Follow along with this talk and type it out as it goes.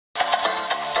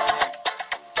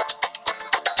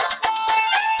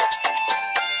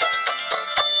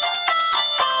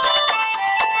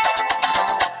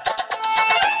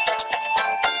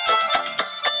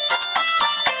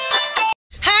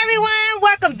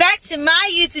to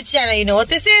my YouTube channel. You know what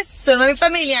this is? Solo Mi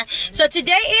Familia. So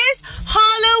today is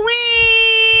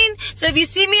Halloween. So if you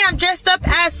see me, I'm dressed up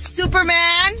as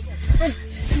Superman.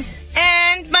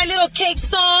 And my little cape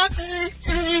socks.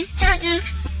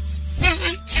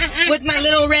 With my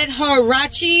little red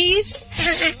huaraches.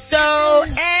 So,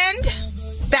 and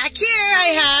back here I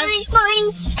have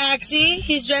Axie.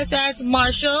 He's dressed as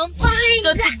Marshall.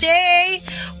 So today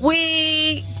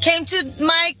we came to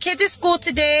my kids' school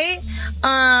today.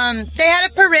 They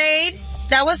had a parade.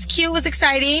 That was cute, was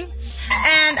exciting.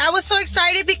 And I was so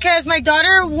excited because my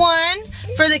daughter won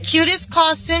for the cutest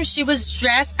costume. She was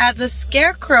dressed as a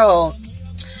scarecrow.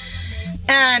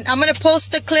 And I'm going to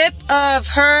post the clip of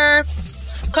her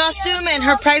costume and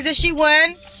her prize that she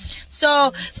won.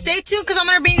 So stay tuned because I'm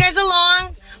going to bring you guys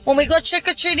along when we go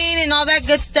trick-or-treating and all that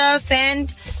good stuff.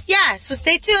 And yeah, so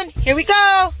stay tuned. Here we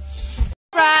go.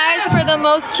 Prize for the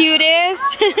most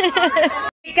cutest.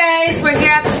 Hey guys, we're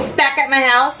here back at my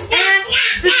house. And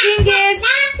the thing is,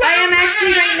 I am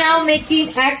actually right now making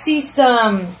Axie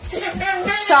some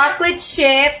chocolate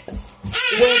chip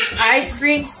with ice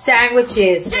cream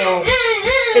sandwiches. So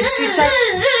it's two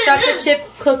chocolate chip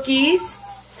cookies.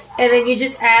 And then you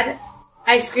just add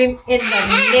ice cream in the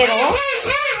middle.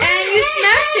 And you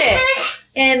smash it.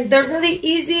 And they're really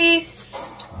easy,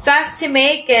 fast to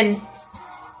make. And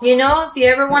you know, if you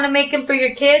ever want to make them for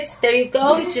your kids, there you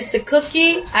go. Just a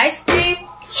cookie, ice cream, and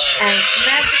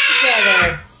smash it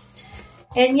together.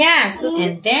 And yeah, so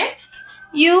and then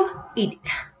you eat it.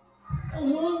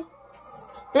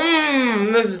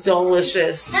 This is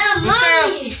delicious.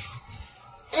 Mommy,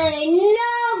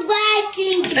 no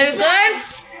biting. Are you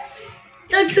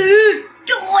good?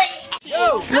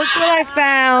 Look what I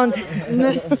found.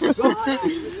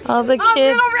 All the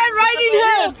kids. Little Red Riding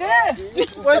Hood.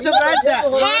 Where's the bed at?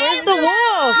 Where's the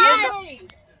wolf?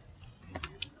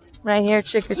 Right here,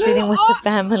 trick-or-treating with the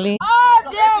family. Oh,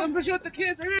 damn. Push out the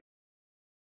kids.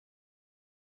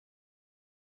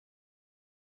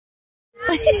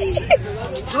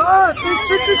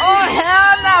 Oh,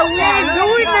 hell no. We ain't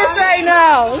doing this right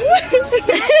now.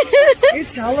 You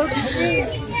tell her.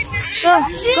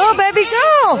 Go, baby,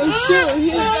 go! Oh, shit.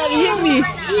 He's about to hit me.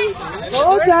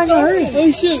 Oh, dang, hurry.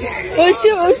 Oh, shit. Oh,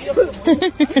 shit. Oh, shit.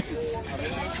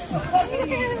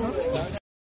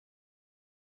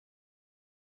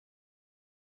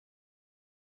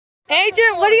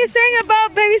 Adrian, what are you saying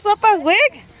about Baby Sopa's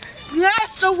wig?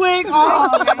 Snatch the wig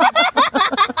off.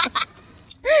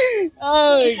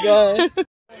 Oh, my God.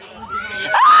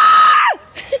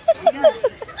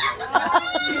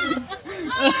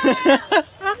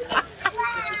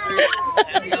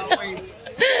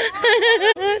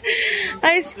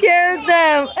 I scared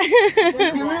them.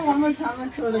 Adrian,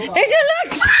 look!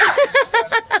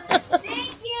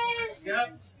 Thank you.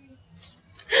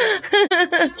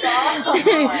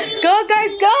 Go,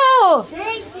 guys, go!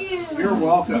 Thank you. You're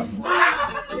welcome.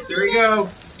 There you go.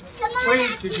 Wait,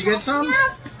 did you get some?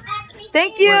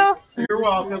 Thank you. You're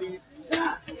welcome.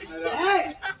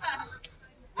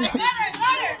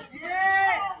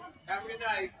 Have a good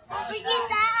night.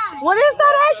 What is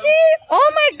that, Ashley? Oh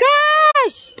my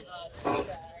gosh!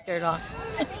 Scared off.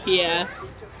 Yeah.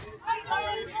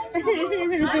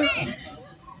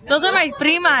 Those are my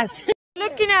primas.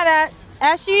 Looking at it,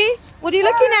 Ashley? What are you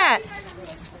looking at?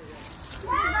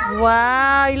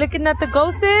 Wow, you looking at the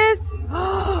ghosts?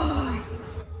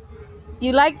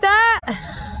 You like that?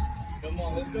 Come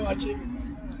on, let's go, Archie.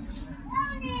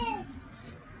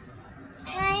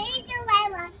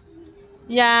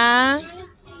 Yeah.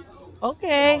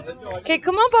 Okay. Okay,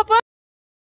 come on, Papa.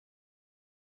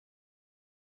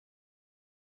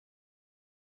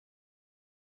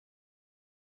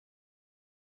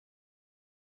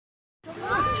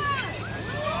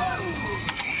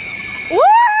 Woo!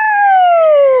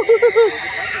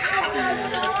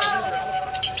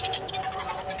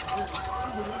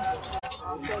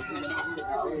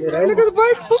 Look at the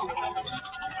bike.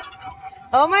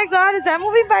 Oh my God, is that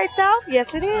moving by itself?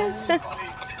 Yes, it is.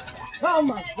 Oh,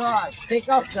 my gosh. Take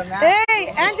off the mask.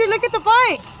 Hey, Andrew, look at the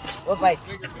bike. What bike?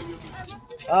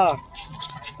 Oh.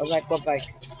 I'm like, what bike?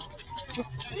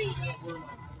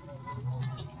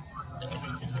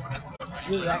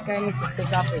 Dude, that guy needs to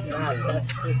take off his mask.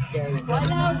 That's so scary.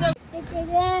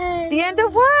 The end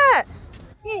of what?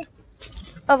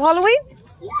 Of Halloween?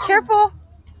 Careful.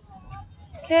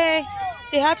 Okay.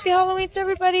 Say happy Halloween to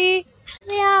everybody.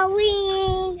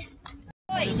 Halloween.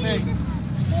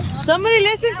 Somebody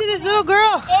listen to this little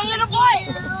girl. Hey, little boy.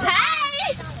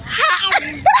 Hi.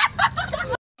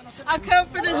 I come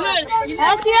for the hood. Ashley.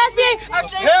 I'm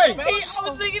saying, hey. I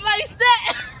was thinking like that.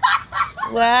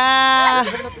 Wow.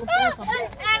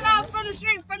 And from the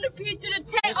street, from the P to the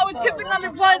tent, I was pimping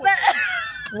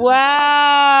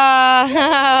Wow.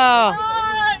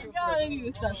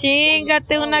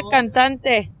 Chingate una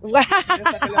cantante. Wow.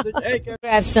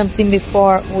 Grab something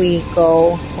before we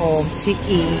go home to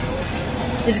eat.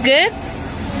 It's good?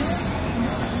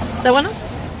 ¿Está bueno?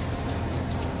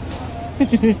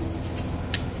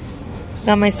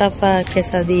 Got myself a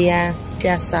quesadilla de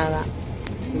asada.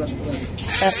 We'll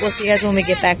see you guys when we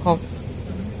get back home.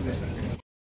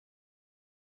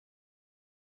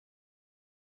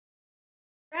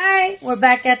 Alright, we're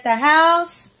back at the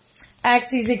house.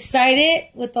 Axie's excited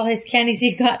with all his candies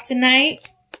he got tonight.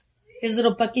 His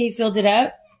little bucket, he filled it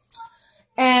up.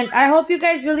 And I hope you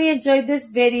guys really enjoyed this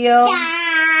video.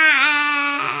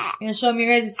 You're gonna show me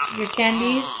your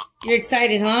candies? You're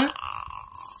excited, huh?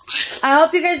 I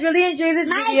hope you guys really enjoyed this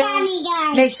video.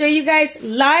 Make sure you guys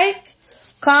like,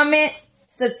 comment,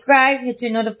 subscribe, hit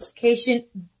your notification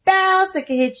bell so I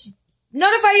can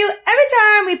notify you every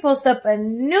time we post up a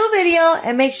new video,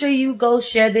 and make sure you go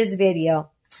share this video.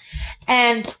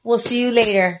 And we'll see you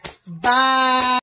later. Bye.